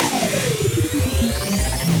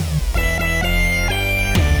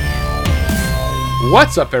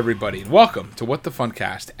What's up, everybody, and welcome to What the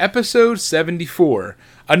Funcast, episode 74.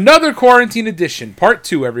 Another quarantine edition, part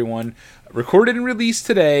 2, everyone. Recorded and released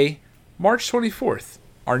today, March 24th,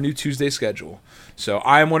 our new Tuesday schedule. So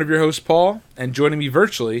I am one of your hosts, Paul, and joining me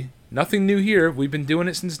virtually, nothing new here. We've been doing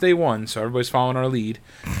it since day one, so everybody's following our lead.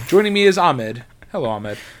 Joining me is Ahmed. Hello,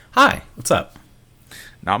 Ahmed. Hi, what's up?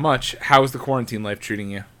 Not much. How is the quarantine life treating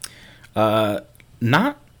you?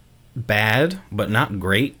 Not bad, but not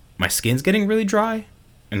great. My skin's getting really dry,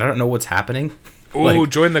 and I don't know what's happening. Ooh,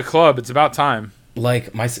 join the club. It's about time.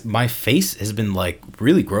 Like, my face has been, like,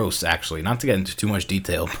 really gross, actually. Not to get into too much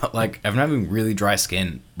detail, but, like, I've been having really dry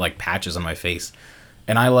skin, like, patches on my face.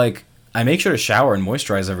 And I make sure to shower and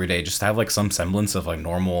moisturize every day just to have, like, some semblance of, like,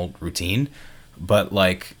 normal routine. But,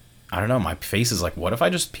 like, I don't know, my face is like, what if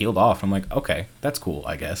I just peeled off? I'm like, okay, that's cool,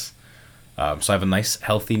 I guess. So I have a nice,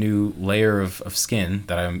 healthy new layer of skin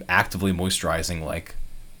that I'm actively moisturizing, like,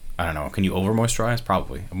 I don't know, can you over-moisturize?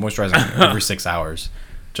 Probably. I'm moisturizing every 6 hours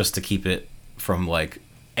just to keep it from, like,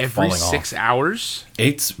 Every falling 6 off. hours?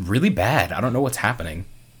 It's really bad. I don't know what's happening.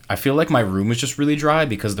 I feel like my room is just really dry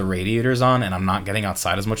because the radiator's on and I'm not getting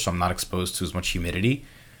outside as much, so I'm not exposed to as much humidity.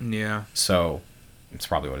 Yeah. So it's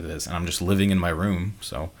probably what it is. And I'm just living in my room,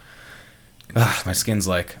 so my skin's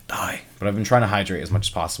like, die. But I've been trying to hydrate as much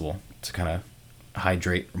as possible to kind of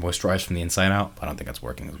hydrate or moisturize from the inside out. But I don't think that's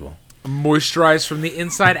working as well. Moisturize from the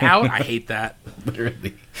inside out? I hate that.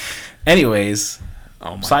 Literally. Anyways,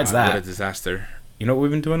 Oh my besides God, that, what a disaster. you know what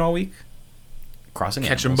we've been doing all week? Crossing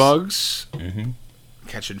Catching animals. bugs, Mm-hmm.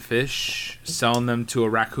 catching fish, selling them to a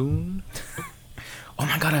raccoon. Oh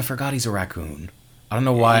my God, I forgot he's a raccoon. I don't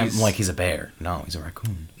know why He's- I'm like he's a bear. No, he's a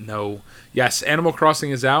raccoon. No. Yes, Animal Crossing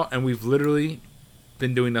is out, and we've literally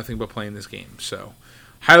been doing nothing but playing this game. So,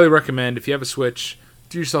 highly recommend, if you have a Switch,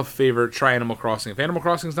 do yourself a favor, try Animal Crossing. If Animal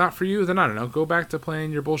Crossing is not for you, then I don't know, go back to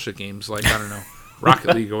playing your bullshit games, like, I don't know,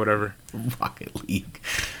 Rocket League or whatever. Rocket League.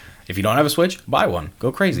 If you don't have a Switch, buy one.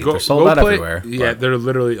 Go crazy. They're sold out play, everywhere. Yeah, but they're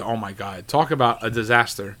literally, oh my God, talk about a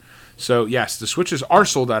disaster. So, yes, the Switches are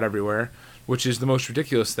sold out everywhere, which is the most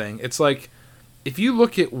ridiculous thing. It's like, if you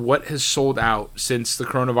look at what has sold out since the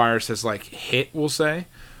coronavirus has, like, hit, we'll say,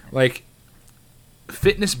 like,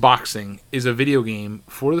 Fitness Boxing is a video game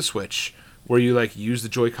for the Switch where you, like, use the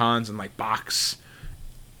Joy-Cons and, like, box.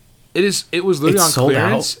 It was literally It's on sold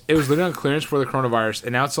clearance. out? It was literally on clearance for the coronavirus,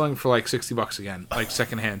 and now it's selling for, like, $60 again, like,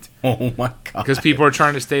 secondhand. oh my God. Because people are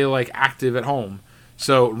trying to stay, like, active at home.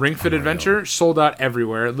 So, Ring Fit my Adventure sold out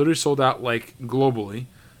everywhere. It literally sold out, like, globally.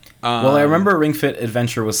 Well, I remember Ring Fit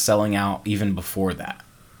Adventure was selling out even before that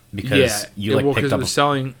because you like picked it up. was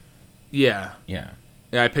selling. Yeah, Yeah.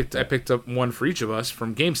 I picked up one for each of us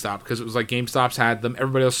from GameStop because it was like GameStop's had them.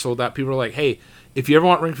 Everybody else sold out. People were like, "Hey, if you ever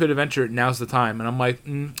want Ring Fit Adventure, now's the time." And I'm like,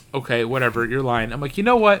 "Okay, whatever. You're lying." I'm like, "You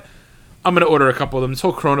know what? I'm gonna order a couple of them." This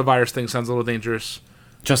whole coronavirus thing sounds a little dangerous.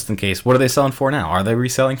 Just in case. What are they selling for now? Are they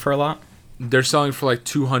reselling for a lot? They're selling for like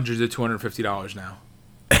 $200 to $250 now.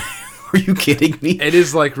 Are you kidding me? It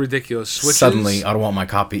is like ridiculous. Switches, Suddenly, I don't want my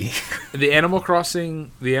copy. the Animal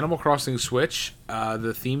Crossing Switch,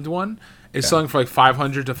 the themed one, is selling for like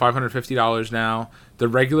 $500 to $550 now. The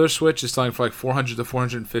regular Switch is selling for like $400 to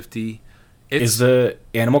 $450. Is the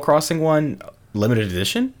Animal Crossing one limited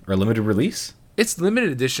edition or limited release? It's limited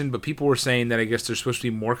edition, but people were saying that I guess there's supposed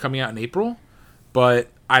to be more coming out in April. But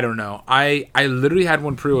I don't know. I literally had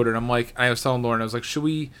one pre-ordered. I'm like, I was telling Lauren, I was like,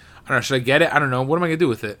 should I get it? I don't know. What am I gonna do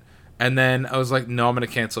with it? And then I was like, no, I'm gonna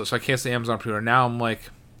cancel it. So I canceled the Amazon pre-order. Now I'm like,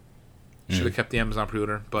 should have kept the Amazon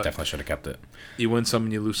pre-order, but Definitely should have kept it. you win some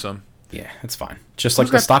and you lose some. Yeah, it's fine. Just like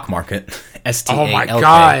the stock market. STALK. Oh my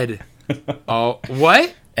God. Oh,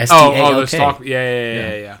 what? STALK. Oh, the stock.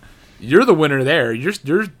 Yeah. You're the winner there. Your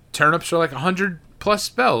turnips are like 100 plus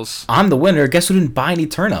spells. I'm the winner. Guess who didn't buy any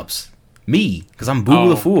turnips? Me, because I'm Boo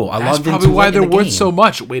the Fool. I That's logged in probably too why late they're in the worth game. so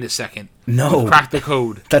much. Wait a second. No. Crack the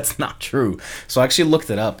code. That's not true. So I actually looked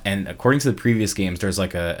it up, and according to the previous games, there's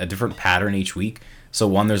like a different pattern each week. So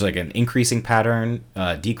one, there's like an increasing pattern,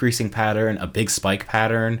 decreasing pattern, a big spike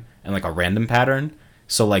pattern, and like a random pattern.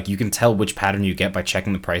 So like you can tell which pattern you get by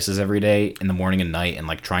checking the prices every day in the morning and night and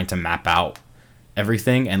like trying to map out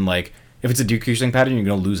everything. And like if it's a decreasing pattern, you're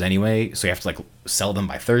going to lose anyway. So you have to like sell them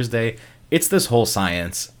by Thursday. It's this whole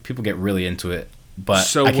science. People get really into it, but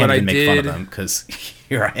So I can't what even I make fun of did- them because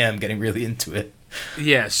here I am getting really into it.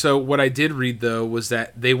 Yeah, so what I did read, though, was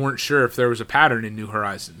that they weren't sure if there was a pattern in New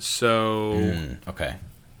Horizons. So, Okay.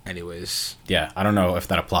 anyways. Yeah, I don't know if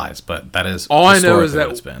that applies, but that is All I know is historically what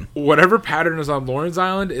that it's been. whatever pattern is on Lauren's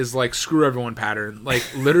Island is like screw everyone pattern. Like,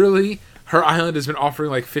 literally, her island has been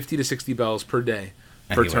offering like 50 to 60 bells per day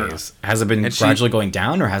per turn. Anyways, has it been And she- gradually going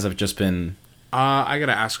down, or has it just been I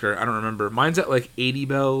gotta ask her. I don't remember. Mine's at like 80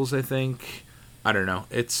 bells, I think. I don't know.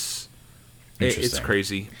 It's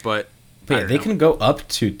crazy, but yeah, they can go up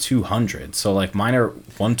to 200. So like mine are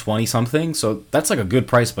 120 something. So that's like a good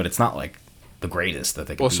price, but it's not like the greatest that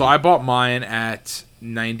they can. Well, so I bought mine at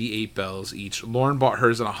 98 bells each. Lauren bought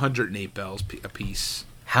hers at 108 bells a piece.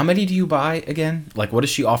 How many do you buy again? Like, what does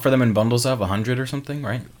she offer them in bundles of 100 or something?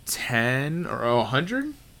 Right? 10 or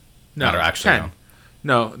 100? No, I don't actually 10.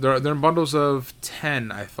 No, they're in bundles of 10.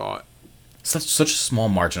 I thought. Such a small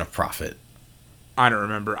margin of profit. I don't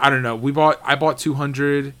remember. I don't know. I bought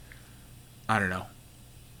 200. I don't know.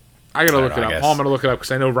 I gotta look it up. I'm gonna look it up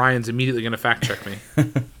because I know Ryan's immediately gonna fact check me.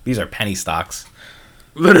 These are penny stocks.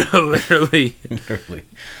 Literally.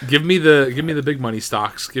 Give me the big money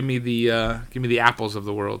stocks. Give me the apples of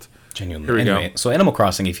the world. Genuinely. Here we go. So Animal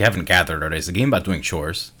Crossing, if you haven't gathered already, is a game about doing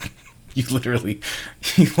chores. you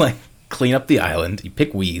like clean up the island. You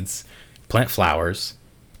pick weeds, plant flowers.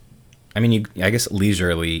 I mean, I guess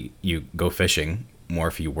leisurely you go fishing more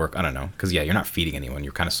if you work. I don't know, because you're not feeding anyone.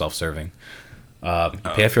 You're kind of self-serving.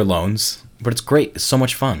 Pay off your loans, but it's great. It's so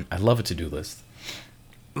much fun. I love a to-do list.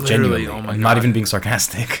 Literally, genuinely, I'm not even being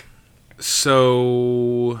sarcastic.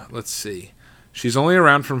 So let's see. She's only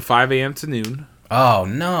around from 5 a.m. to noon. Oh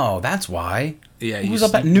no, that's why. Yeah, who's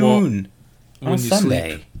up at noon on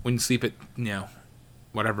Sunday? When you sleep at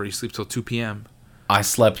whatever, you sleep till 2 p.m. I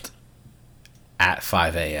slept at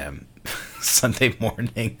 5 a.m. Sunday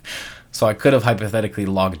morning, so I could have hypothetically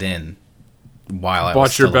logged in while I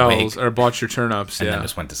was still awake, or bought your turnips, and then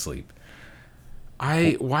just went to sleep.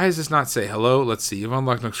 Why does this not say hello? Let's see. You've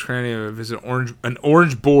unlocked Nook's Cranny. Visit an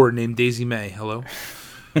orange boar named Daisy May. Hello.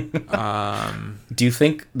 Do you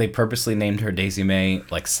think they purposely named her Daisy May,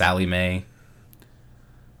 like Sally May?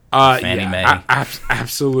 Fannie Mae.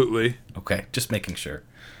 Absolutely. Okay, just making sure.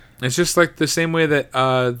 It's just like the same way that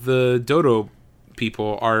the Dodo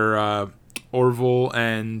people are Orville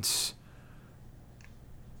and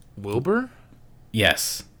Wilbur.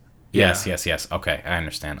 Yes. Yes. Okay, I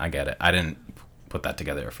understand. I get it. I didn't put that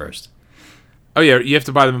together at first. Oh yeah, you have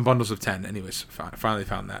to buy them in bundles of 10. Anyways, finally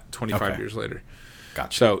found that 25 years later.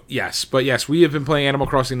 Gotcha. So yes, we have been playing Animal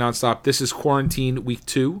Crossing nonstop. This is quarantine week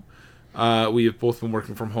 2. We have both been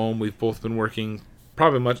working from home. We've both been working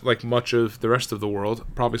probably much of the rest of the world.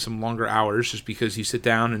 Probably some longer hours, just because you sit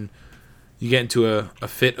down and you get into a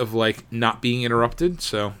fit of like not being interrupted.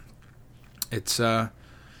 So it's it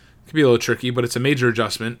can be a little tricky, but it's a major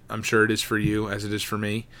adjustment. I'm sure it is for you as it is for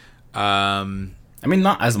me. I mean,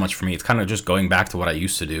 not as much for me. It's kind of just going back to what I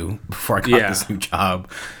used to do before I got this new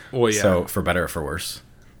job. Well, yeah. So for better or for worse.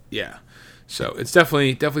 Yeah. So it's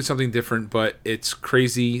definitely something different, but it's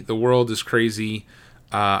crazy. The world is crazy.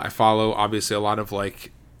 I follow obviously a lot of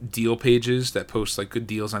like deal pages that post like good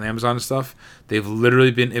deals on Amazon and stuff. They've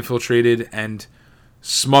literally been infiltrated and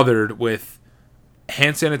smothered with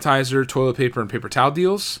hand sanitizer, toilet paper, and paper towel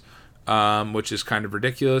deals, which is kind of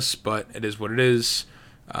ridiculous, but it is what it is.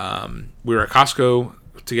 We were at Costco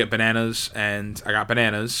to get bananas, and I got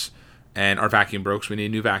bananas, and our vacuum broke, so we need a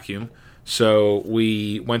new vacuum. So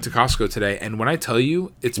we went to Costco today, and when I tell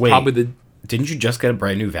you, it's probably the... Didn't you just get a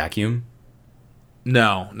brand new vacuum?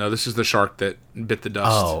 No, this is the shark that bit the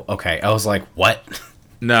dust. Oh, okay. I was like, what?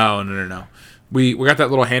 No. We got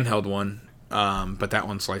that little handheld one, but that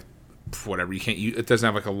one's like, whatever, you can't use... It doesn't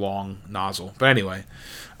have like a long nozzle. But anyway,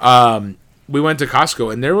 we went to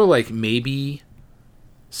Costco, and there were like maybe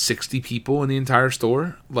 60 people in the entire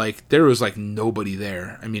store. Like, there was like nobody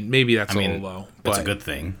there. I mean, maybe that's a little low. But it's a good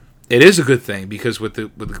thing. It is a good thing, because with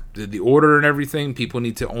the order and everything, people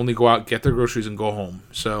need to only go out, get their groceries, and go home.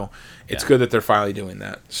 So it's good that they're finally doing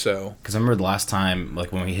that. So because I remember the last time,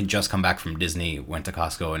 like when we had just come back from Disney, went to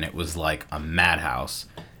Costco, and it was like a madhouse.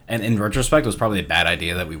 And in retrospect, it was probably a bad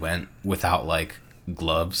idea that we went without like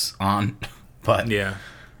gloves on. But yeah,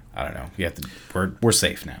 I don't know. We're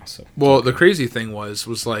safe now. So the crazy thing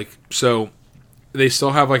was like, so they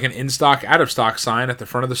still have like an in stock, out of stock sign at the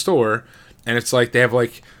front of the store, and it's like they have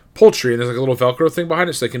like poultry, and there's like a little Velcro thing behind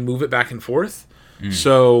it, so they can move it back and forth.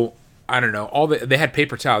 So I don't know. They had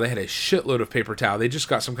paper towel. They had a shitload of paper towel. They just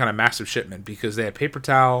got some kind of massive shipment, because they had paper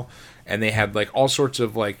towel, and they had like all sorts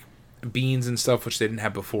of like beans and stuff, which they didn't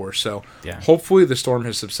have before. So hopefully the storm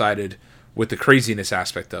has subsided with the craziness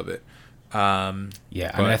aspect of it. I mean,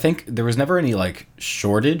 I think there was never any like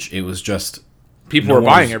shortage. It was just people were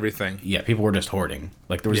buying everything. Yeah, people were just hoarding.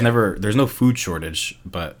 Like there's no food shortage,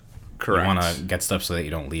 but correct. You want to get stuff so that you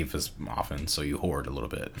don't leave as often, so you hoard a little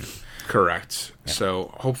bit. Correct. Yeah.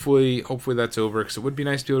 So hopefully that's over, because it would be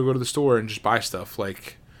nice to be able to go to the store and just buy stuff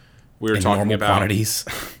like we were talking about quantities.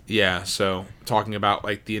 Yeah. So talking about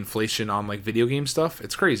like the inflation on like video game stuff,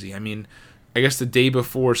 it's crazy. I mean, I guess the day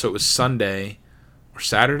before, so it was Sunday or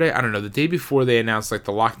Saturday. I don't know. The day before they announced like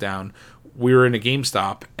the lockdown, we were in a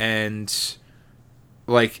GameStop and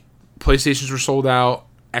like PlayStations were sold out,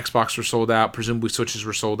 Xbox were sold out, presumably Switches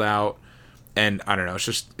were sold out, and I don't know.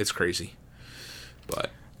 It's crazy.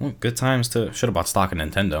 But well, good times to should have bought stock in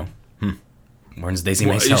Nintendo. When's Daisy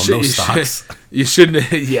May sell no stocks? You shouldn't.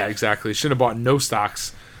 Yeah, exactly. Shouldn't have bought no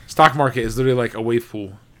stocks. Stock market is literally like a wave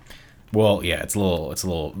pool. Well, yeah, it's a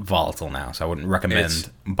little volatile now, so I wouldn't recommend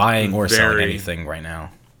buying or selling anything right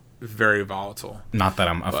now. Very volatile. Not that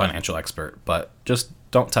I'm a financial expert, but just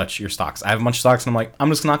don't touch your stocks. I have a bunch of stocks, and I'm like, I'm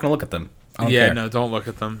just not going to look at them. I don't care. No, don't look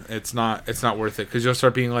at them. It's not worth it because you'll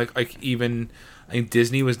start being like even I think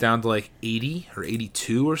Disney was down to like 80 or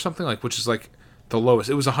 82 or something like, which is like the lowest.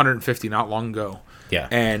 It was 150 not long ago. Yeah.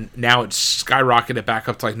 And now it's skyrocketed back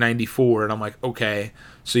up to like 94, and I'm like, okay,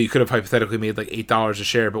 so you could have hypothetically made like $8 a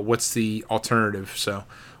share, but what's the alternative? So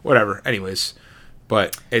whatever. Anyways,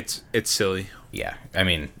 but it's silly. Yeah, I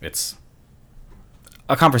mean, it's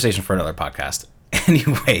a conversation for another podcast.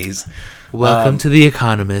 Anyways, welcome to The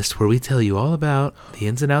Economist, where we tell you all about the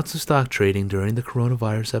ins and outs of stock trading during the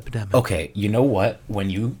coronavirus epidemic. Okay, you know what? When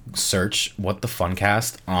you search What the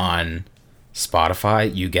Funcast on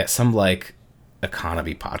Spotify, you get some like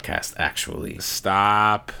economy podcast actually.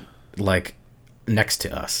 Stop. Like next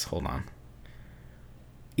to us. Hold on.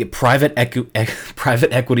 Yeah, private equity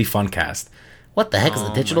Funcast. What the heck is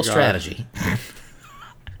a digital strategy?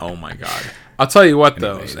 Oh my god. I'll tell you what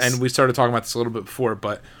Anyways. though, and we started talking about this a little bit before,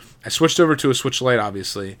 but I switched over to a Switch Lite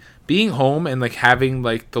obviously. Being home and like having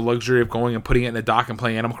like the luxury of going and putting it in a dock and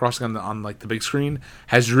playing Animal Crossing on like the big screen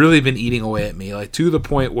has really been eating away at me, like to the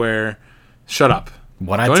point where shut up.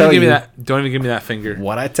 Don't even give me that finger.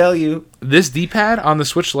 What I tell you. This D-pad on the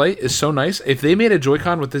Switch Lite is so nice. If they made a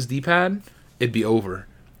Joy-Con with this D-pad, it'd be over.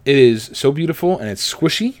 It is so beautiful and it's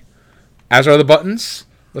squishy, as are the buttons.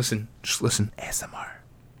 Listen, just listen. ASMR.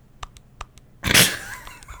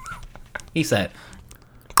 He said,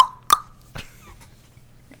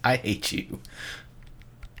 I hate you.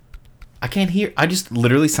 I can't hear. I just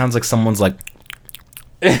literally sounds like someone's like.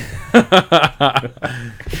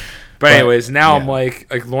 But anyways, now yeah. I'm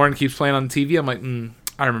like Lauren keeps playing on the TV. I'm like,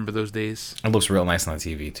 I remember those days. It looks real nice on the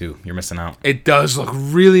TV too. You're missing out. It does look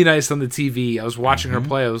really nice on the TV. I was watching her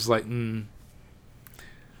play. I was like,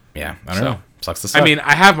 Yeah, I don't know. Sucks to suck. I mean,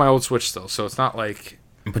 I have my old Switch still, so it's not like.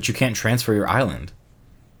 But you can't transfer your island.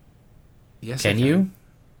 Yes, can you?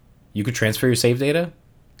 You could transfer your save data?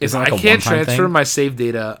 If I can't transfer my save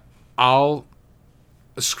data, I'll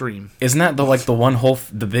scream. Isn't that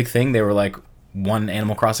the big thing? They were like one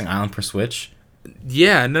Animal Crossing island per Switch.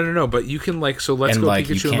 Yeah, no. But you can Let's Go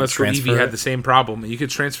Pikachu and Let's Go Eevee had the same problem. You could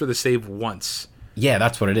transfer the save once. Yeah,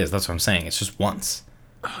 that's what it is. That's what I'm saying. It's just once.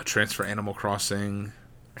 Transfer Animal Crossing.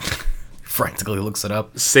 Frantically looks it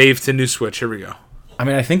up. Save to new Switch. Here we go. I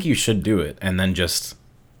mean, I think you should do it and then just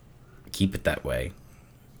keep it that way.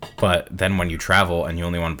 But then when you travel and you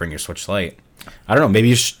only want to bring your Switch Lite, I don't know, maybe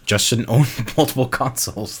you just shouldn't own multiple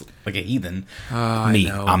consoles like a heathen.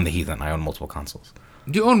 I'm the heathen. I own multiple consoles.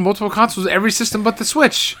 You own multiple consoles, every system but the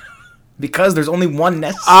Switch. Because there's only one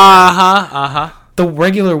necessary. Uh-huh. The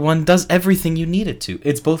regular one does everything you need it to.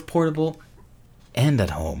 It's both portable and at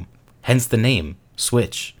home. Hence the name,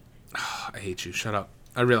 Switch. I hate you. Shut up.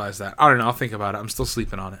 I realize that. I don't know. I'll think about it. I'm still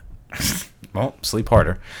sleeping on it. Well, sleep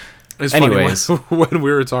harder. It's anyways, funny when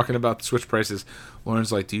we were talking about the Switch prices,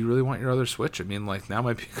 Lauren's like, do you really want your other Switch? I mean, like, now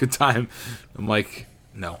might be a good time. I'm like,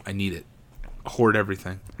 no, I need it. Hoard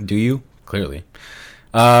everything. Do you? Clearly.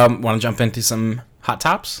 Want to jump into some hot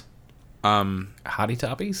tops? Hottie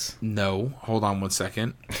toppies? No. Hold on one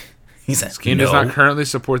second. He says, this game does not currently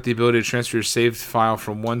support the ability to transfer your saved file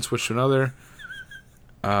from one Switch to another.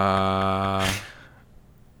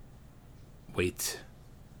 Wait.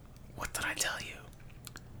 What did I tell you?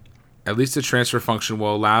 At least the transfer function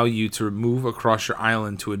will allow you to move across your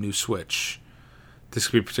island to a new Switch. This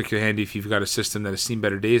could be particularly handy if you've got a system that has seen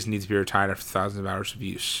better days and needs to be retired after thousands of hours of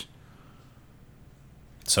use.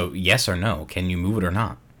 So, yes or no? Can you move it or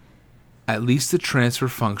not? At least the transfer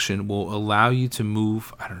function will allow you to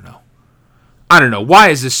move... I don't know. Why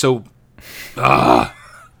is this so... Let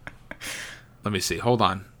me see. Hold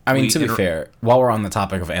on. I mean, to be fair, while we're on the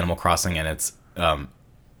topic of Animal Crossing and its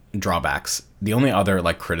drawbacks, the only other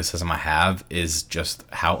criticism I have is just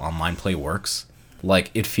how online play works.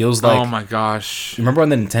 Like, it feels like... Oh my gosh. Remember on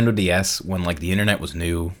the Nintendo DS when the internet was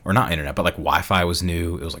new? Or not internet, but Wi-Fi was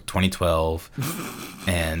new. It was 2012.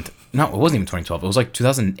 And... No, it wasn't even 2012. It was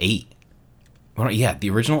 2008. Well, yeah,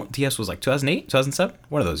 the original DS was 2008, 2007?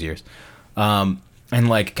 One of those years. And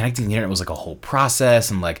connecting to the internet was a whole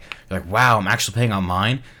process. And you're wow, I'm actually playing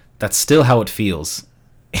online. that's still how it feels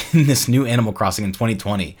in this new Animal Crossing in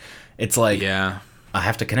 2020. It's like, Yeah. I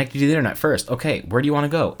have to connect you to the internet first. Okay, where do you want to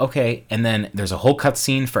go? Okay, and then there's a whole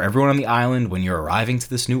cutscene for everyone on the island when you're arriving to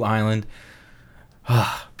this new island.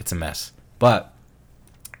 It's a mess. But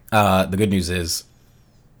the good news is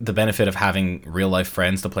the benefit of having real life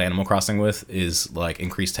friends to play Animal Crossing with is like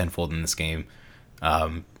increased tenfold in this game.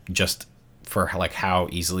 Just for like how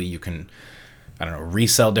easily you can, I don't know,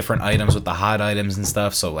 resell different items with the hot items and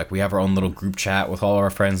stuff. So like we have our own little group chat with all our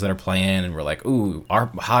friends that are playing, and we're like, ooh, our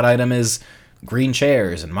hot item is green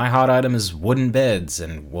chairs and my hot item is wooden beds,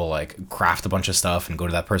 and we'll like craft a bunch of stuff and go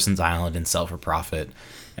to that person's island and sell for profit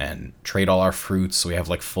and trade all our fruits. So we have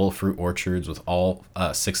like full fruit orchards with all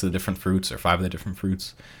 6 of the different fruits or 5 of the different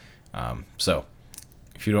fruits. So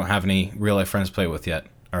if you don't have any real life friends to play with yet,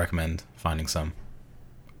 I recommend finding some.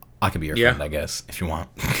 I could be your friend, I guess, if you want.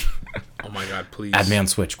 Oh my god, please. Add me on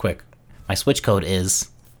Switch, quick. My Switch code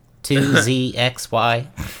is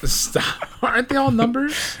 2ZXY. Stop. Aren't they all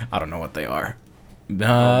numbers? I don't know what they are.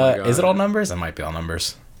 God. Is it all numbers? It might be all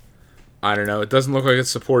numbers. I don't know. It doesn't look like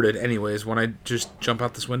it's supported anyways when I just jump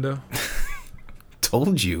out this window.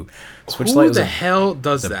 Told you. Switch Who Lite was the hell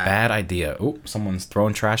does a that? bad idea. Oh, someone's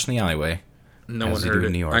throwing trash in the alleyway. No As one you do heard in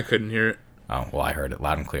it. New York. I couldn't hear it. Oh, well, I heard it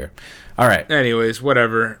loud and clear. All right. Anyways,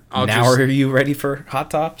 whatever. Now are you ready for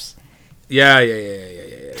Hot Tops? Yeah.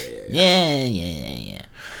 Yeah.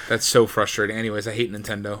 That's so frustrating. Anyways, I hate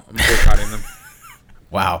Nintendo. I'm boycotting them.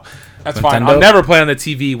 Wow. That's fine. I'll never play on the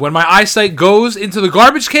TV. When my eyesight goes into the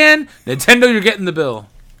garbage can, Nintendo, you're getting the bill.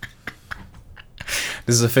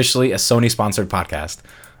 This is officially a Sony-sponsored podcast.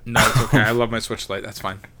 No, it's okay. I love my Switch Lite. That's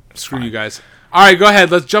fine. Screw you guys. All right, go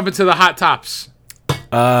ahead. Let's jump into the Hot Tops.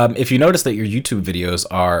 If you notice that your YouTube videos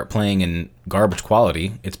are playing in garbage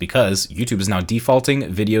quality, it's because YouTube is now defaulting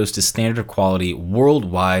videos to standard quality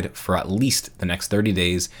worldwide for at least the next 30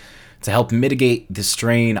 days to help mitigate the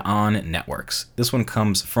strain on networks. This one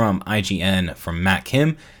comes from IGN from Matt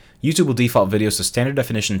Kim. YouTube will default videos to standard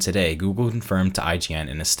definition today, Google confirmed to IGN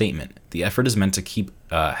in a statement. The effort is meant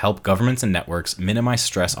to help governments and networks minimize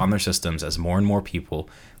stress on their systems as more and more people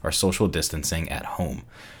are social distancing at home.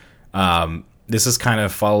 This is kind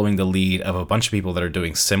of following the lead of a bunch of people that are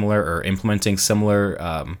doing similar or implementing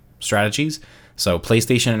similar strategies. So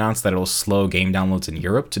PlayStation announced that it will slow game downloads in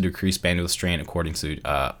Europe to decrease bandwidth strain, according to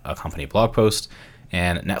a company blog post.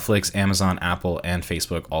 And Netflix, Amazon, Apple, and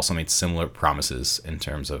Facebook also made similar promises in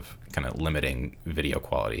terms of kind of limiting video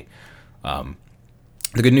quality.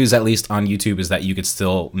 The good news, at least on YouTube, is that you could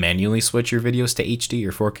still manually switch your videos to HD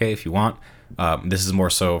or 4K if you want. This is more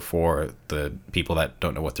so for the people that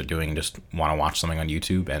don't know what they're doing and just want to watch something on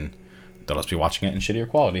YouTube, and they'll just be watching it in shittier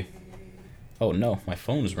quality. Oh no, my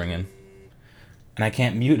phone's ringing. And I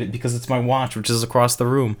can't mute it because it's my watch, which is across the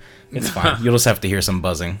room. It's fine. You'll just have to hear some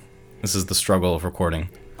buzzing. This is the struggle of recording.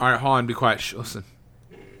 All right, hold on. Be quiet. Shh, listen.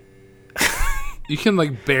 You can,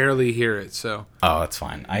 like, barely hear it, so. Oh, it's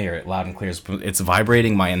fine. I hear it loud and clear. It's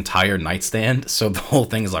vibrating my entire nightstand, so the whole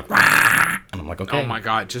thing is like, rah! And I'm like, okay. Oh, my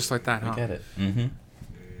God. Just like that, huh? I get it. Mm-hmm.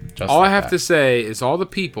 All I have to say is all the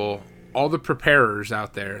people, all the preparers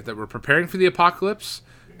out there that were preparing for the apocalypse,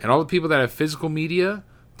 and all the people that have physical media,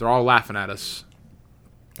 they're all laughing at us.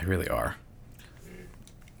 They really are.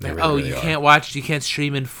 You can't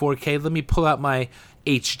stream in 4K. Let me pull out my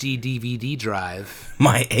HD DVD drive.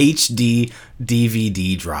 My HD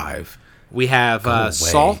DVD drive. We have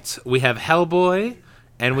Salt, we have Hellboy,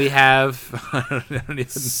 and we have... I don't even know.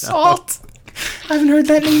 Salt? I haven't heard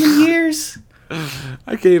that name in years.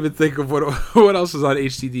 I can't even think of what else is on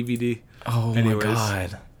HD DVD. Oh, anyways. My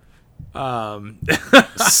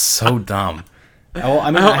God. So dumb. Well,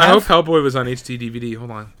 I hope Hellboy was on HD DVD. Hold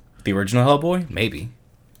on. The original Hellboy? Maybe.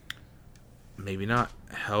 Maybe not.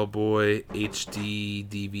 Hellboy HD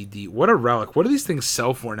DVD. What a relic. What do these things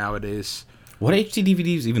sell for nowadays? What HD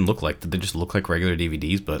DVDs even look like? Did they just look like regular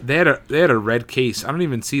DVDs? But they had a red case. I don't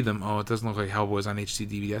even see them. Oh, it doesn't look like Hellboy's on HD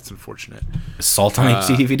DVD. That's unfortunate. Is Salt on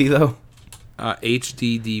HD DVD though?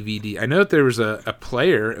 HD DVD. I know that there was a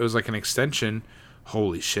player. It was like an extension.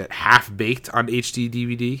 Holy shit. Half Baked on HD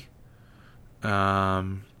DVD.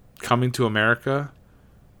 Coming to America.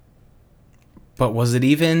 But was it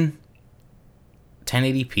even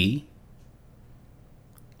 1080p?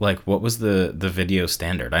 Like, what was the video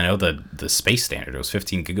standard? I know the space standard, it was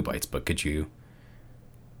 15 gigabytes, but could you,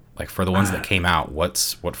 like, for the ones that came out, what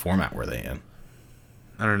format were they in?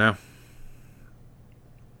 I don't know.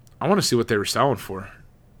 I want to see what they were selling for.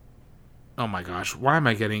 Oh my gosh, why am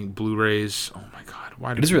I getting Blu-rays? Oh my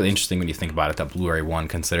god, It is really interesting when you think about it, that Blu-ray one,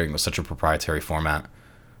 considering it was such a proprietary format.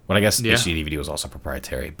 But I guess HD DVD was also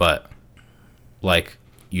proprietary, but, like,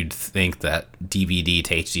 you'd think that DVD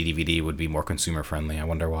to HD DVD would be more consumer friendly. I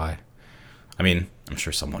wonder why. I mean, I'm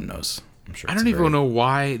sure someone knows. I'm sure. I don't even know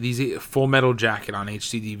why these Full Metal Jacket on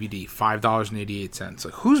HD DVD, $5.88.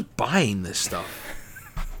 Like, who's buying this stuff?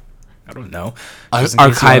 I don't know.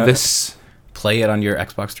 Archivists. Play it on your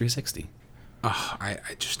Xbox 360. Oh, I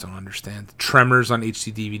just don't understand. Tremors on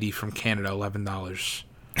HD DVD from Canada, $11.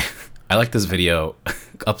 I like this video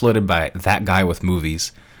uploaded by that guy with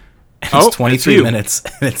movies. And it's 23 minutes.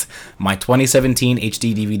 And it's my 2017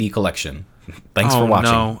 HD DVD collection. Thanks for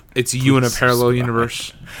watching. No, it's you in a parallel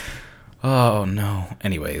universe. Oh no.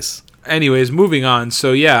 Anyways, moving on.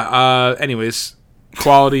 So yeah.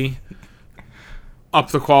 Quality.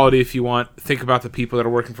 Up the quality if you want. Think about the people that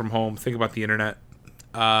are working from home. Think about the internet.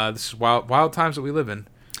 This is wild times that we live in.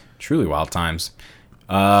 Truly wild times.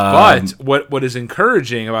 But what is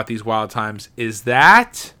encouraging about these wild times is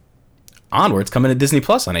that Onward's coming to Disney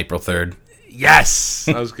Plus on April 3rd. Yes,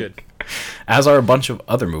 that was good. As are a bunch of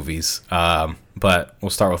other movies. But we'll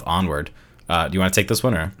start with Onward. Do you want to take this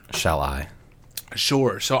one, or shall I?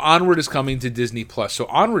 Sure. So Onward is coming to Disney Plus. So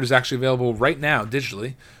Onward is actually available right now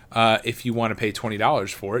digitally. If you want to pay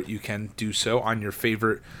 $20 for it, you can do so on your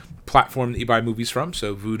favorite platform that you buy movies from.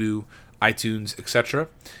 So Vudu, iTunes, etc.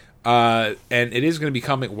 And it is going to be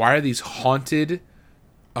coming. Why are these haunted?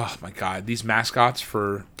 Oh my God! These mascots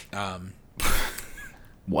for.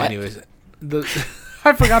 What? Anyways,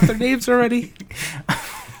 I forgot their names already.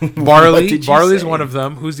 Barley. Barley's one of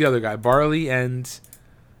them. Who's the other guy? Barley and.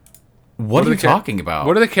 What are you talking about?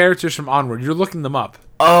 What are the characters from Onward? You're looking them up.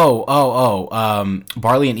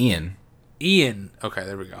 Barley and Ian. Ian. Okay,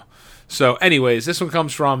 there we go. So, anyways, this one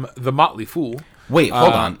comes from The Motley Fool. Wait,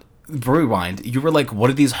 hold on. Rewind. You were like,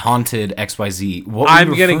 what are these haunted XYZ? What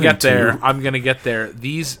I'm going to get there. I'm going to get there.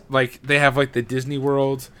 These, like, they have, like, the Disney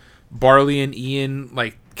World Barley and Ian,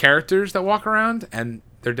 like, characters that walk around, and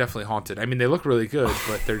they're definitely haunted. I mean, they look really good,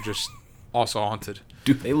 but they're just also haunted.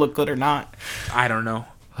 Do they look good or not? I don't know.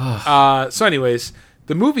 So, anyways,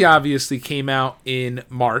 the movie obviously came out in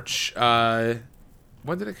March.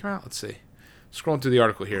 When did it come out? Let's see. Scrolling through the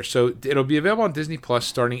article here. So it'll be available on Disney Plus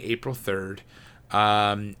starting April 3rd.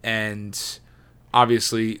 And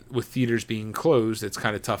obviously, with theaters being closed, it's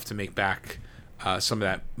kind of tough to make back some of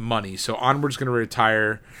that money. So Onward's going to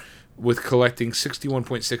retire with collecting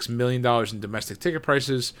 $61.6 million in domestic ticket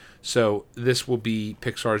prices. So this will be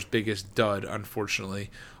Pixar's biggest dud, unfortunately.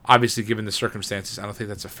 Obviously, given the circumstances, I don't think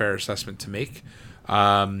that's a fair assessment to make.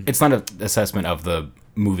 It's not an assessment of the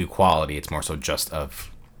movie quality. It's more so just of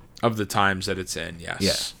the times that it's in, yes.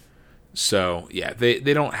 Yeah. So, yeah, they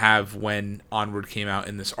don't have when Onward came out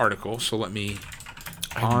in this article. So let me...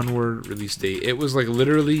 Onward release date. It was like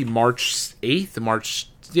literally March 8th? March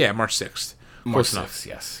 6th. Close enough.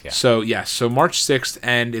 Yes. So, so March 6th,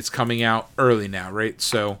 and it's coming out early now, right?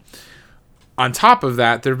 So, on top of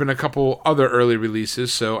that, there have been a couple other early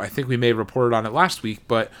releases. So, I think we may have reported on it last week,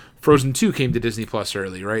 but Frozen 2 came to Disney Plus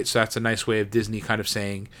early, right? So, that's a nice way of Disney kind of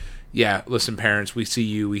saying, yeah, listen, parents, we see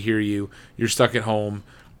you, we hear you, you're stuck at home,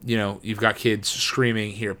 you know, you've got kids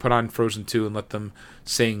screaming, here, put on Frozen 2 and let them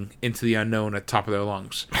sing Into the Unknown at the top of their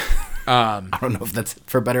lungs. I don't know if that's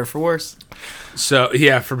for better or for worse. So,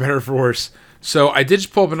 yeah, for better or for worse. So, I did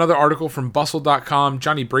just pull up another article from Bustle.com.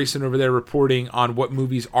 Johnny Brayson over there reporting on what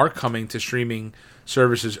movies are coming to streaming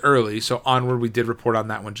services early. So, Onward, we did report on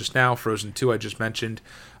that one just now. Frozen 2, I just mentioned.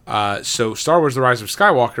 So Star Wars: The Rise of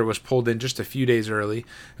Skywalker was pulled in just a few days early.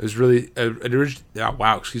 It was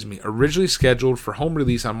originally scheduled for home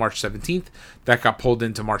release on March 17th. That got pulled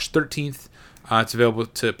into March 13th. It's available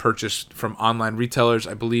to purchase from online retailers.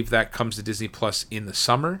 I believe that comes to Disney Plus in the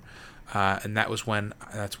summer, and that's when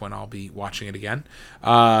I'll be watching it again.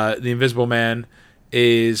 The Invisible Man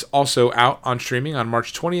is also out on streaming on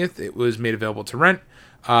March 20th. It was made available to rent,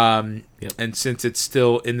 and since it's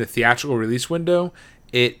still in the theatrical release window,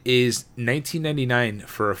 it is $19.99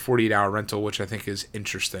 for a 48-hour rental, which I think is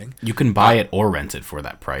interesting. You can buy it or rent it for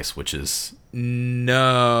that price, which is...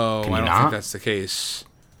 No, I don't think that's the case.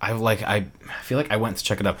 I feel like I went to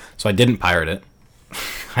check it out. So I didn't pirate it.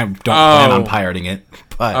 I don't plan on pirating it.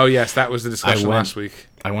 But oh, yes, that was the discussion last week.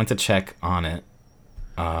 I went to check on it.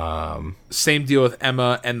 Same deal with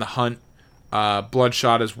Emma and The Hunt.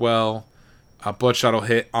 Bloodshot as well. Bloodshot will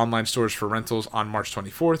hit online stores for rentals on March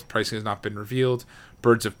 24th. Pricing has not been revealed.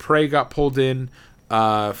 Birds of Prey got pulled in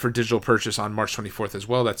for digital purchase on March 24th as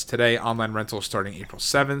well. That's today. Online rental starting April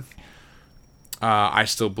 7th. I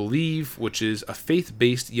Still Believe, which is a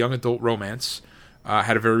faith-based young adult romance,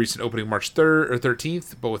 had a very recent opening March 3rd or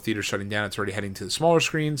 13th, but with theaters shutting down, it's already heading to the smaller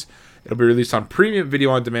screens. It'll be released on premium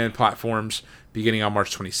video-on-demand platforms beginning on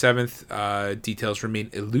March 27th. Details remain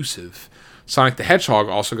elusive. Sonic the Hedgehog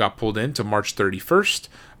also got pulled in to March 31st,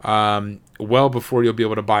 well before you'll be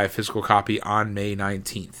able to buy a physical copy on May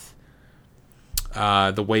 19th.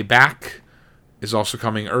 The Way Back is also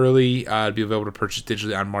coming early. To be able to purchase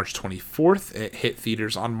digitally on March 24th. It hit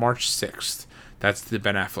theaters on March 6th. That's the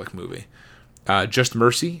Ben Affleck movie. Just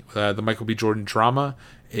Mercy, the Michael B. Jordan drama,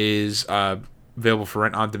 is available for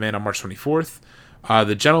rent on demand on March 24th.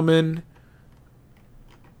 The Gentleman...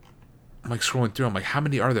 I'm like scrolling through. I'm like, how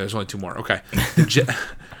many are there? There's only 2 more. Okay.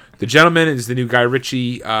 The Gentleman is the new Guy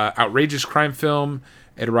Ritchie outrageous crime film.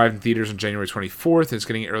 It arrived in theaters on January 24th. It's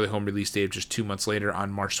getting an early home release date of just 2 months later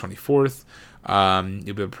on March 24th.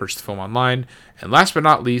 You'll be able to purchase the film online. And last but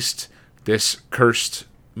not least, this cursed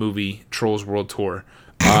movie, Trolls World Tour.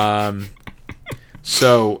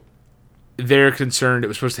 So they're concerned it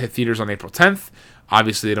was supposed to hit theaters on April 10th.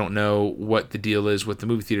 Obviously, they don't know what the deal is with the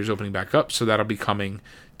movie theaters opening back up, so that'll be coming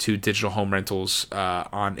to digital home rentals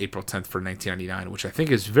on April 10th for $19.99, which I think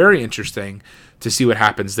is very interesting to see what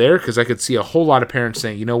happens there, because I could see a whole lot of parents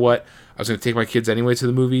saying, you know what, I was going to take my kids anyway to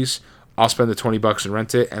the movies, I'll spend the $20 and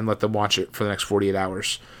rent it and let them watch it for the next 48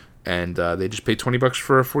 hours. And they just paid $20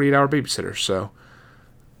 for a 48-hour babysitter, so...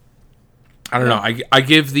 I don't know. I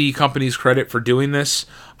give the companies credit for doing this.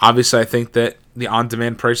 Obviously, I think that the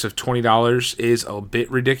on-demand price of $20 is a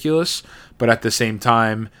bit ridiculous, but at the same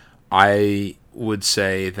time, I would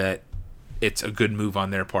say that it's a good move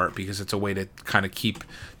on their part because it's a way to kind of keep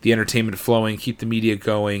the entertainment flowing, keep the media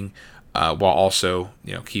going, while also,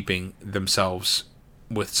 keeping themselves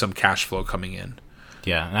with some cash flow coming in.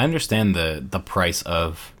 Yeah, and I understand the price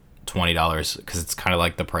of $20 because it's kind of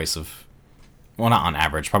like the price of, well, not on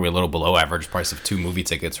average, probably a little below average price of 2 movie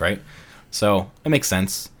tickets, right? So it makes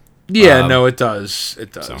sense. Yeah, no, it does.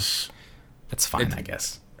 It does. So it's fine, I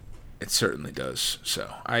guess. It certainly does.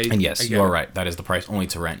 So and yes, you are right. That is the price only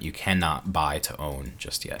to rent. You cannot buy to own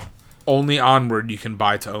just yet. Only Onward you can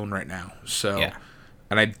buy to own right now. So, yeah.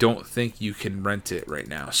 And I don't think you can rent it right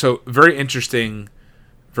now. So very interesting.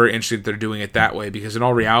 Very interesting that they're doing it that way because in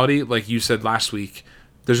all reality, like you said last week,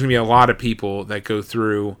 there's going to be a lot of people that go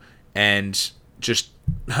through and just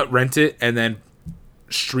rent it and then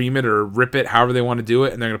stream it or rip it however they want to do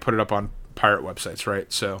it, and they're going to put it up on pirate websites,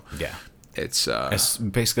 right? So yeah, it's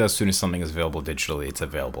basically as soon as something is available digitally, it's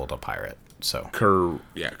available to pirate. So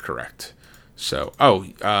correct. So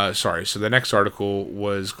sorry. So the next article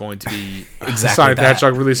was going to be exactly Sonic the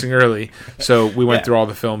Hedgehog releasing early. So we went through all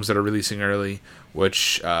the films that are releasing early,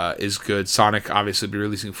 which is good. Sonic obviously will be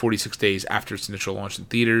releasing 46 days after its initial launch in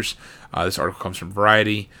theaters. This article comes from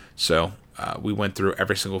Variety. So we went through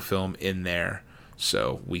every single film in there,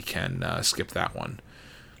 so we can skip that one.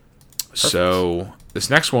 Perfect. So this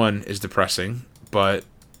next one is depressing, but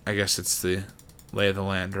I guess it's the lay of the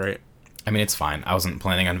land, right? I mean, it's fine. I wasn't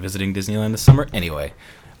planning on visiting Disneyland this summer anyway.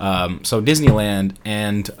 So Disneyland,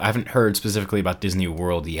 and I haven't heard specifically about Disney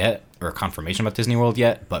World yet, or confirmation about Disney World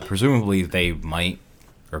yet, but presumably they might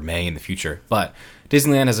or may in the future. But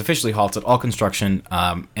Disneyland has officially halted all construction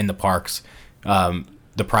in the parks.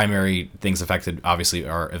 The primary things affected, obviously,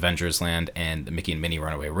 are Avengers Land and the Mickey and Minnie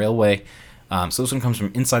Runaway Railway. So this one comes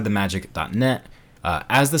from InsideTheMagic.net.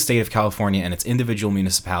 As the state of California and its individual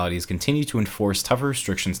municipalities continue to enforce tougher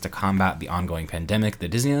restrictions to combat the ongoing pandemic, the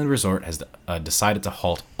Disneyland Resort has decided to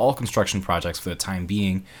halt all construction projects for the time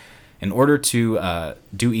being in order to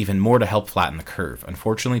do even more to help flatten the curve.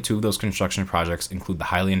 Unfortunately, 2 of those construction projects include the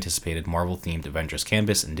highly anticipated Marvel-themed Avengers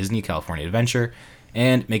Campus and Disney California Adventure,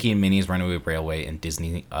 and Mickey and Minnie's Runaway Railway in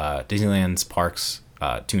Disneyland's Parks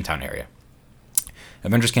Toontown area.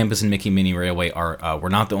 Avengers Campus and Mickey and Minnie Railway were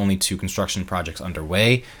not the only 2 construction projects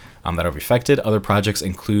underway that are affected. Other projects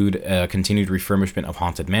include continued refurbishment of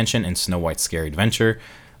Haunted Mansion and Snow White's Scary Adventure.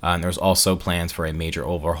 And there's also plans for a major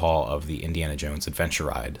overhaul of the Indiana Jones Adventure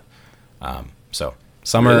Ride. So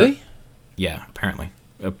summer, really? Yeah, apparently.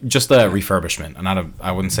 Just the refurbishment.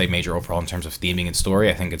 I wouldn't say major overhaul in terms of theming and story.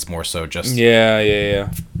 I think it's more so just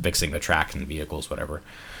fixing the track and vehicles, whatever.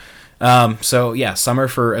 So yeah, summer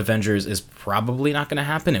for Avengers is probably not going to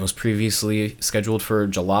happen. It was previously scheduled for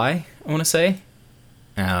July, I want to say.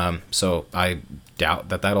 So I doubt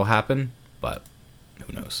that that'll happen, but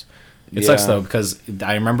who knows? It sucks though, because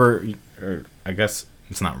I remember, or I guess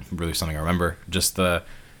it's not really something I remember, just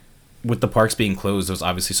with the parks being closed, it was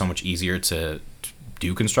obviously so much easier to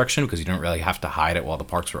do construction because you don't really have to hide it while the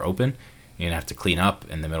parks were open. You didn't have to clean up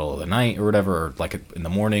in the middle of the night or whatever, or like in the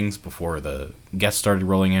mornings before the guests started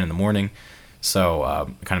rolling in the morning. So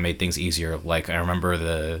it kind of made things easier. Like I remember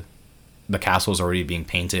the castle was already being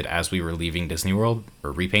painted as we were leaving Disney World,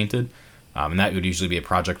 or repainted. And that would usually be a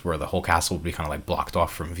project where the whole castle would be kind of like blocked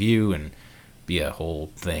off from view and be a whole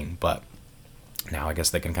thing. But now I guess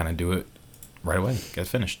they can kind of do it right away, get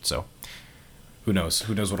finished. So who knows?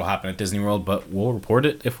 Who knows what'll happen at Disney World? But we'll report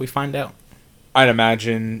it if we find out. I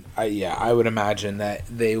would imagine that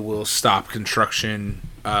they will stop construction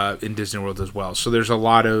in Disney World as well. So there's a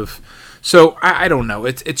lot of, I don't know.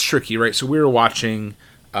 It's tricky, right? So we were watching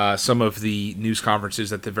some of the news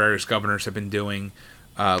conferences that the various governors have been doing,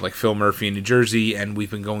 like Phil Murphy in New Jersey, and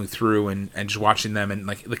we've been going through and just watching them, and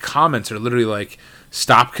like the comments are literally like,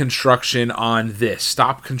 stop construction on this,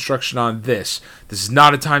 stop construction on this. This is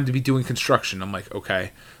not a time to be doing construction. I'm like,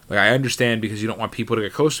 okay. Like, I understand because you don't want people to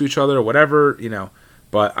get close to each other or whatever,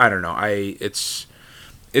 but I don't know. It's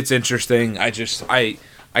interesting. I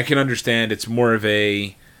can understand it's more of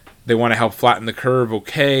they want to help flatten the curve,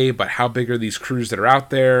 okay, but how big are these crews that are out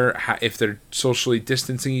there? If they're socially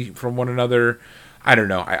distancing from one another, I don't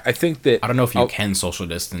know. I think that... I don't know if you can social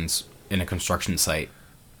distance in a construction site.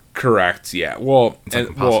 Correct, yeah.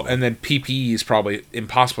 And then PPE is probably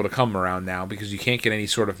impossible to come around now because you can't get any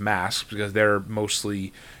sort of masks because they're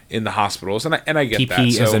mostly in the hospitals, and I get that.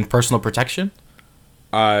 PPE is in personal protection?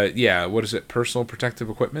 Yeah, what is it? Personal protective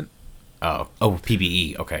equipment? Oh,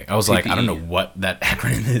 PPE. Okay. I was PPE. Like, I don't know what that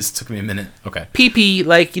acronym is. Took me a minute. Okay. PP,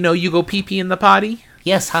 like, you go pee-pee in the potty?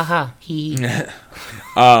 Yes, haha. He.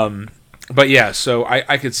 But yeah, so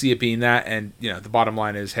I could see it being that, and the bottom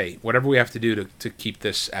line is, hey, whatever we have to do to keep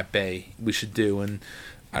this at bay, we should do. And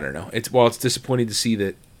I don't know. It's disappointing to see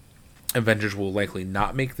that Avengers will likely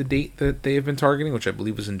not make the date that they have been targeting, which I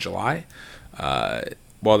believe was in July.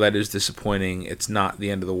 While that is disappointing, it's not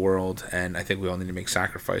the end of the world, and I think we all need to make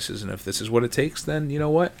sacrifices. And if this is what it takes, then you know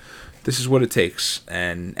what, this is what it takes,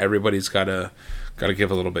 and everybody's gotta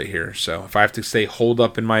give a little bit here. So if I have to stay holed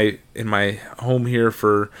up in my home here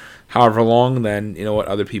for however long, then you know what,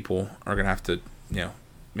 other people are gonna have to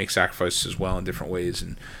make sacrifices as well in different ways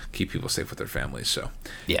and keep people safe with their families. So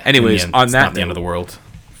yeah. Anyways, on that, not the end of the world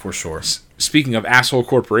for sure. Speaking of asshole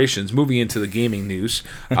corporations, moving into the gaming news,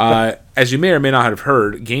 as you may or may not have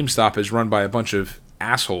heard, GameStop is run by a bunch of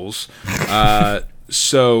assholes.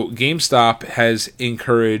 So GameStop has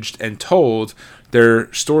encouraged and told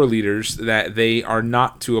their store leaders that they are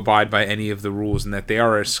not to abide by any of the rules and that they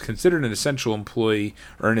are considered an essential employee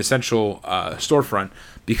or an essential storefront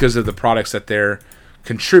because of the products that they're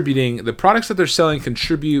contributing. The products that they're selling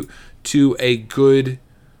contribute to a good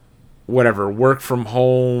work from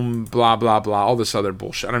home, blah, blah, blah, all this other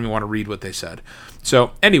bullshit. I don't even want to read what they said.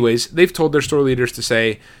 So anyways, they've told their store leaders to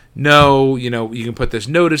say, no, you can put this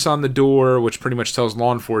notice on the door, which pretty much tells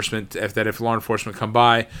law enforcement if law enforcement come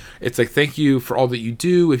by, it's like, thank you for all that you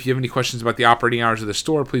do. If you have any questions about the operating hours of the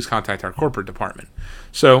store, please contact our corporate department.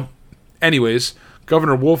 So anyways,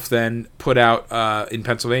 Governor Wolf then put out, in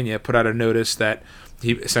Pennsylvania, a notice that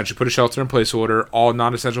he essentially put a shelter-in-place order. All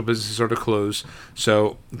non-essential businesses are to close.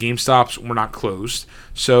 So GameStops were not closed.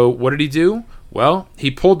 So what did he do? Well, he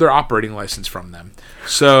pulled their operating license from them.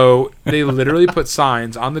 So they literally put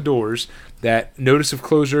signs on the doors that notice of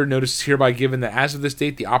closure, notice is hereby given that as of this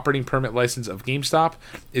date, the operating permit license of GameStop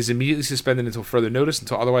is immediately suspended until further notice.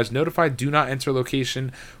 Until otherwise notified, do not enter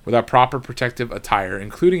location without proper protective attire,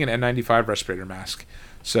 including an N95 respirator mask.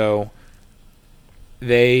 So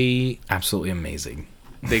they... Absolutely amazing.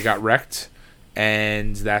 They got wrecked,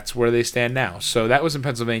 and that's where they stand now. So that was in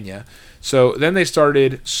Pennsylvania. So then they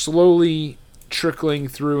started slowly trickling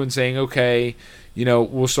through and saying, okay,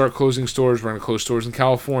 we'll start closing stores. We're going to close stores in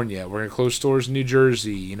California. We're going to close stores in New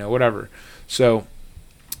Jersey, whatever. So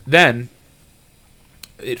then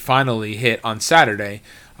it finally hit on Saturday.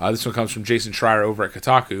 This one comes from Jason Schreier over at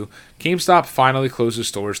Kotaku. GameStop finally closes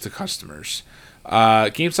stores to customers.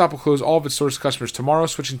 GameStop will close all of its stores to customers tomorrow,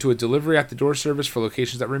 switching to a delivery at the door service for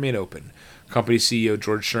locations that remain open. Company CEO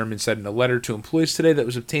George Sherman said in a letter to employees today that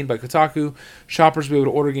was obtained by Kotaku, shoppers will be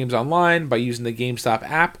able to order games online by using the GameStop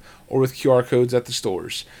app or with QR codes at the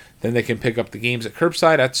stores. Then they can pick up the games at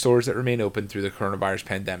curbside at stores that remain open through the coronavirus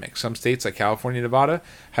pandemic. Some states like California and Nevada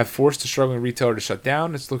have forced a struggling retailer to shut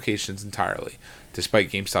down its locations entirely,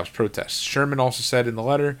 despite GameStop's protests. Sherman also said in the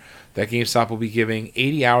letter that GameStop will be giving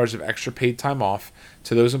 80 hours of extra paid time off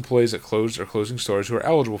to those employees that closed or closing stores who are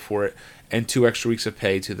eligible for it, and 2 extra weeks of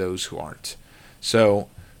pay to those who aren't. So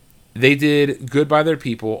they did good by their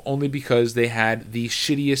people only because they had the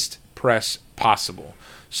shittiest press possible.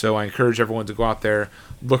 So I encourage everyone to go out there,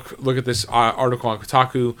 look at this article on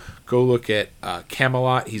Kotaku, go look at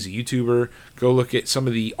Camelot, he's a YouTuber, go look at some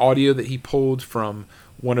of the audio that he pulled from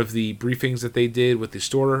one of the briefings that they did with the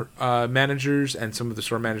store managers and some of the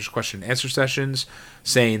store managers' question and answer sessions,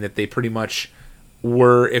 saying that they pretty much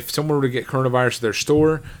were, if someone were to get coronavirus at their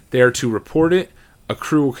store, they are to report it a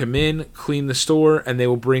crew will come in, clean the store, and they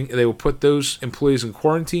will put those employees in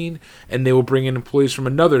quarantine, and they will bring in employees from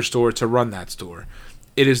another store to run that store.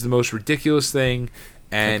 It is the most ridiculous thing,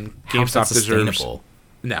 and GameStop deserves.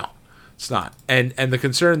 No, it's not. And the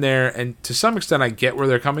concern there, and to some extent I get where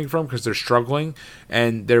they're coming from because they're struggling,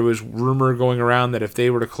 and there was rumor going around that if they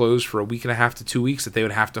were to close for a week and a half to 2 weeks, that they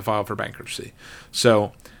would have to file for bankruptcy.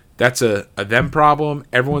 So that's a them problem.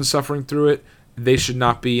 Everyone's suffering through it. They should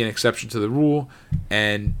not be an exception to the rule,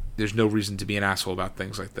 and there's no reason to be an asshole about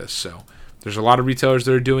things like this. So there's a lot of retailers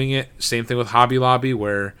that are doing it. Same thing with Hobby Lobby,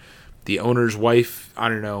 where the owner's wife, I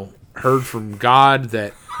don't know, heard from God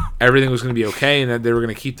that everything was going to be okay and that they were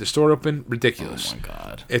going to keep the store open. Ridiculous. Oh my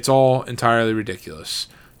God. It's all entirely ridiculous.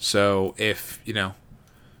 So if,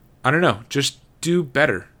 I don't know, just do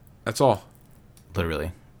better. That's all.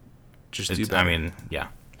 Literally. Just do better. I mean, yeah.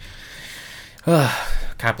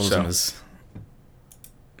 Capitalism is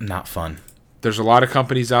not fun. There's a lot of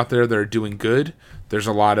companies out there that are doing good. There's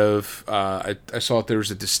a lot of I saw that there was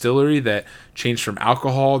a distillery that changed from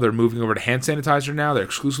alcohol. They're moving over to hand sanitizer now. They're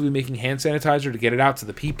exclusively making hand sanitizer to get it out to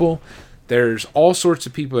the people. There's all sorts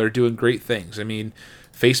of people that are doing great things. I mean,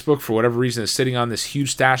 Facebook, for whatever reason, is sitting on this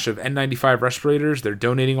huge stash of N95 respirators. They're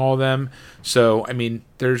donating all of them. So, I mean,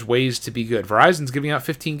 there's ways to be good. Verizon's giving out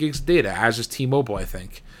 15 gigs of data, as is T-Mobile, I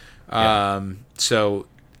think. Yeah. So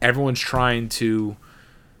everyone's trying to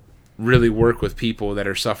really work with people that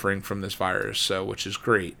are suffering from this virus, so which is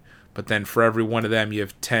great. But then for every one of them, you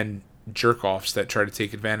have 10 jerk-offs that try to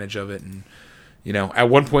take advantage of it. And at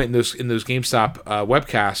one point in those GameStop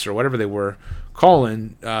webcasts or whatever they were,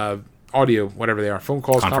 call-in audio, whatever they are, phone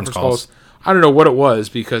calls, conference calls. I don't know what it was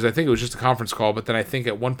because I think it was just a conference call. But then I think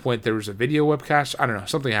at one point there was a video webcast. I don't know,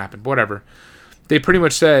 something happened. Whatever. They pretty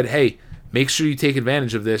much said, "Hey, make sure you take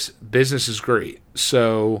advantage of this. Business is great."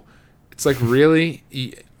 So it's like, really.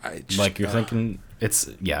 You're thinking it's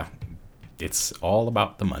all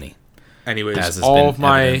about the money. Anyways, all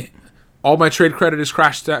my trade credit is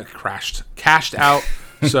cashed out,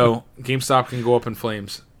 so GameStop can go up in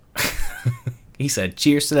flames. He said,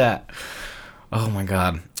 "Cheers to that." Oh my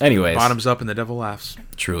God. Anyways, bottoms up and the devil laughs.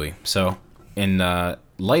 Truly. So, in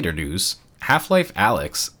lighter news, Half-Life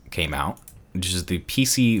Alyx came out, which is the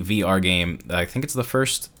PC VR game. I think it's the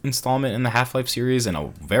first installment in the Half-Life series in a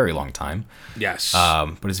very long time. Yes.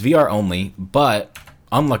 But it's VR only. But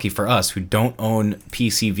unlucky for us who don't own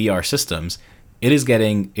PC VR systems, it is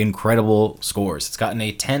getting incredible scores. It's gotten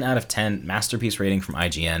a 10 out of 10 masterpiece rating from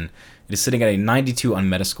IGN. It is sitting at a 92 on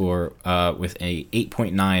Metascore with a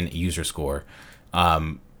 8.9 user score.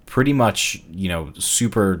 Pretty much,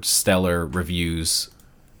 super stellar reviews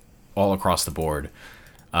all across the board.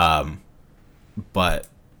 But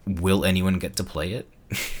will anyone get to play it?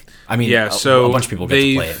 I mean, a bunch of people get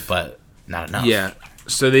to play it, but not enough. Yeah,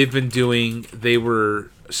 so they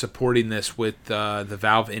were supporting this with the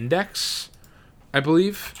Valve Index, I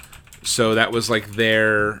believe. So that was like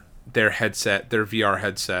their headset, their VR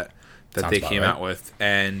headset that they came out with,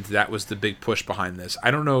 and that was the big push behind this.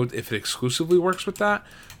 I don't know if it exclusively works with that,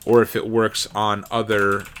 or if it works on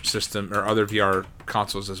other system or other VR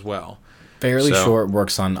consoles as well. Fairly sure it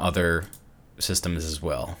works on other systems as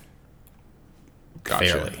well.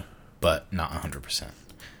 Gotcha. Fairly, but not 100%.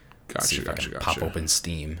 Gotcha. Pop open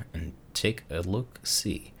Steam and take a look.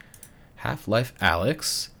 See, Half-Life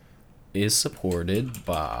Alyx is supported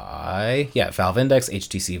by Valve Index,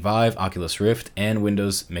 HTC Vive, Oculus Rift, and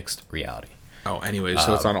Windows Mixed Reality. Oh, anyway,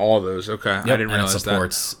 so it's on all of those. Okay, yep, I didn't realize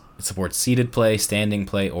that. It supports seated play, standing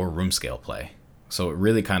play, or room scale play. So it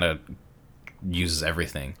really kind of uses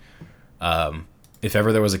everything. If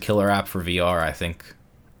ever there was a killer app for VR, I think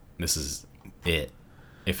this is it.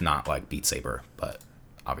 If not, like Beat Saber, but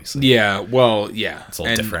obviously. Yeah, well, yeah. It's a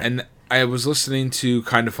little different. And I was listening to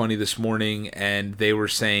Kind of Funny this morning, and they were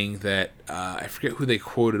saying that, I forget who they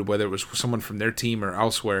quoted, whether it was someone from their team or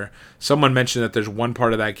elsewhere. Someone mentioned that there's one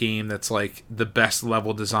part of that game that's like the best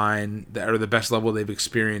level design, or the best level they've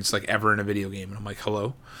experienced like ever in a video game. And I'm like,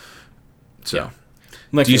 hello? So... Yeah.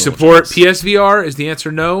 Do you support PSVR? Is the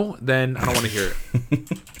answer no? Then I don't want to hear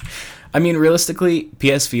it. I mean, realistically,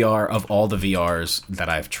 PSVR, of all the VRs that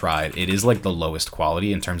I've tried, it is like the lowest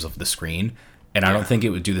quality in terms of the screen. And I don't think it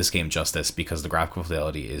would do this game justice because the graphical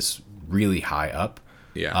fidelity is really high up.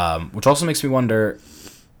 Yeah. Which also makes me wonder,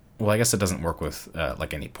 well, I guess it doesn't work with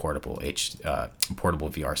like any portable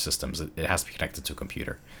VR systems. It has to be connected to a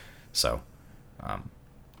computer. So, I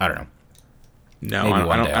don't know. No,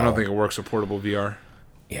 I don't think it works with portable VR.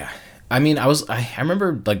 Yeah. I mean, I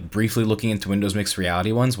remember like briefly looking into Windows Mixed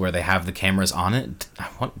Reality ones where they have the cameras on it.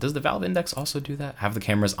 Does the Valve Index also do that? Have the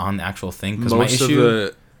cameras on the actual thing? Because my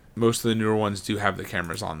issue Most of the newer ones do have the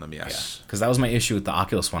cameras on them, yes. Because that was my issue with the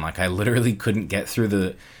Oculus one. Like, I literally couldn't get through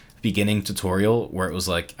the beginning tutorial where it was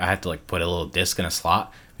like I had to like put a little disc in a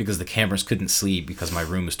slot because the cameras couldn't see because my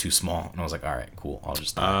room was too small. And I was like, all right, cool. I'll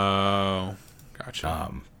just do it. Oh,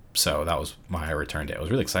 gotcha. So that was why I returned it. I was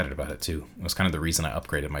really excited about it too. It was kind of the reason I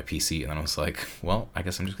upgraded my PC. And then I was like, well, I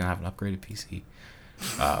guess I'm just going to have an upgraded PC.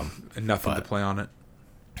 And nothing to play on it.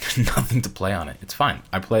 Nothing to play on it. It's fine.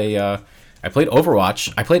 I played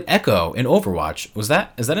Overwatch. I played Echo in Overwatch. Is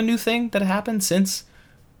that a new thing that happened since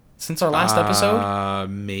our last episode?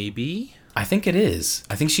 Maybe. I think it is.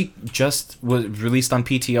 I think she just was released on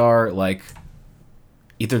PTR like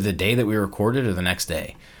either the day that we recorded or the next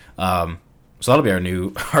day. So that'll be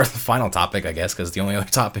our final topic, I guess, because the only other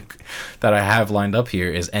topic that I have lined up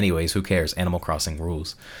here is, anyways, who cares? Animal Crossing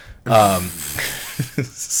rules.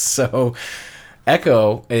 So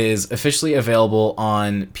Echo is officially available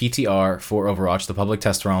on PTR for Overwatch, the public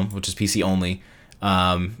test realm, which is PC only.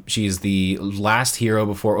 She's the last hero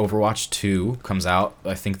before Overwatch 2 comes out.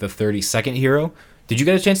 I think the 32nd hero. Did you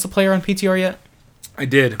get a chance to play her on PTR yet? I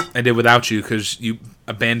did without you because you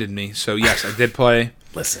abandoned me. So yes, I did play.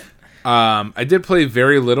 Listen. I did play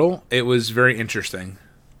very little. It was very interesting.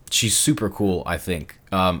 She's super cool, I think.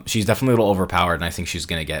 She's definitely a little overpowered, and I think she's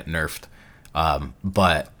going to get nerfed.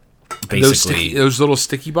 But basically... Those little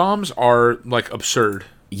sticky bombs are, like, absurd.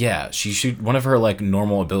 Yeah, one of her, like,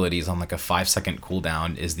 normal abilities on, like, a 5-second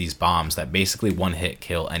cooldown is these bombs that basically one-hit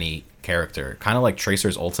kill any character. Kind of like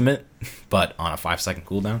Tracer's ultimate, but on a 5-second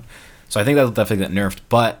cooldown. So I think that'll definitely get nerfed.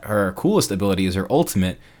 But her coolest ability is her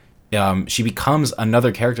ultimate. She becomes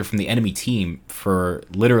another character from the enemy team for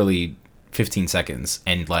literally 15 seconds.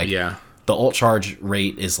 And, like, the ult charge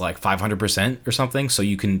rate is, like, 500% or something. So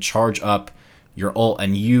you can charge up your ult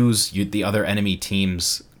and use the other enemy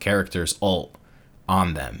team's character's ult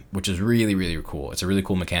on them, which is really, really cool. It's a really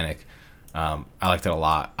cool mechanic. I liked it a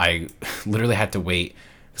lot. I literally had to wait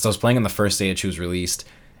because I was playing on the first day that she was released,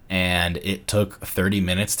 and it took 30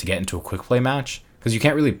 minutes to get into a quick play match. Because you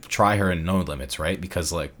can't really try her in no limits, right?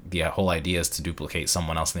 Because, like, the whole idea is to duplicate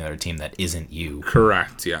someone else in the other team that isn't you.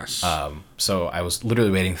 Correct, yes. So I was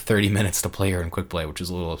literally waiting 30 minutes to play her in quick play, which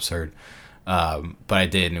is a little absurd. But I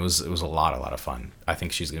did, and it was a lot of fun. I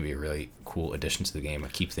think she's going to be a really cool addition to the game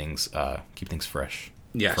and keep things fresh.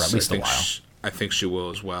 Yes, for at least a while. I think she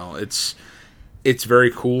will as well. It's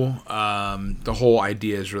very cool. The whole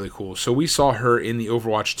idea is really cool. So we saw her in the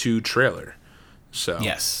Overwatch 2 trailer. So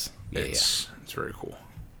yes, it's very cool.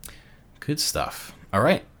 Good stuff. All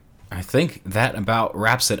right. I think that about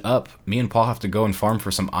wraps it up. Me and Paul have to go and farm for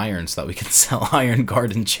some iron so that we can sell iron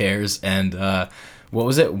garden chairs and what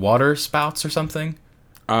was it? Water spouts or something?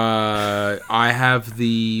 I have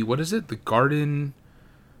the water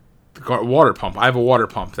pump. I have a water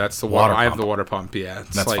pump. That's the water. I have the water pump. Yeah,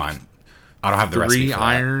 that's like fine. I don't have the recipe for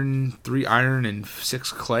that. 3 iron and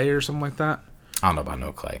 6 clay or something like that. I don't know about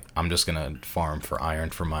no clay. I'm just gonna farm for iron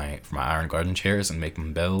for my iron garden chairs and make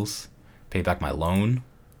them bells. Pay back my loan.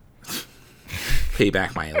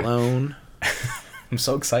 I'm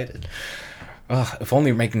so excited. If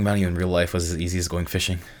only making money in real life was as easy as going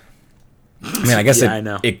fishing. I mean, I guess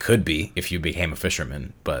it could be if you became a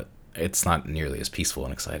fisherman, but it's not nearly as peaceful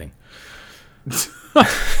and exciting. All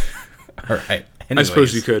right. Anyways. I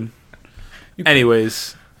suppose you could.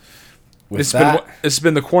 Anyways, this has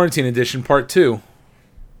been the Quarantine Edition Part 2.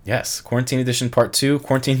 Yes, Quarantine Edition Part 2.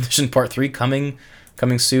 Quarantine Edition Part 3 coming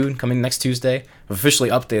soon, coming next Tuesday. I've officially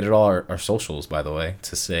updated all our socials, by the way,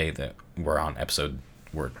 to say that we're on episode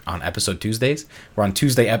Tuesdays. We're on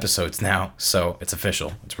Tuesday episodes now, so it's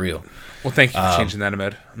official. It's real. Well, thank you for changing that,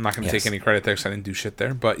 Ahmed. I'm not going to take any credit there because I didn't do shit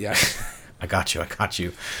there, but yes. I got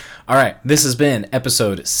you. All right, this has been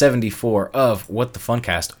episode 74 of What the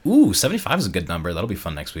Funcast. Ooh, 75 is a good number. That'll be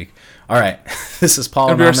fun next week. All right, this is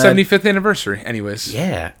Paul and Ahmed. It'll be our 75th anniversary, anyways.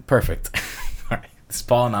 Yeah, perfect. All right, this is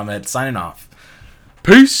Paul and Ahmed signing off.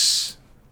 Peace.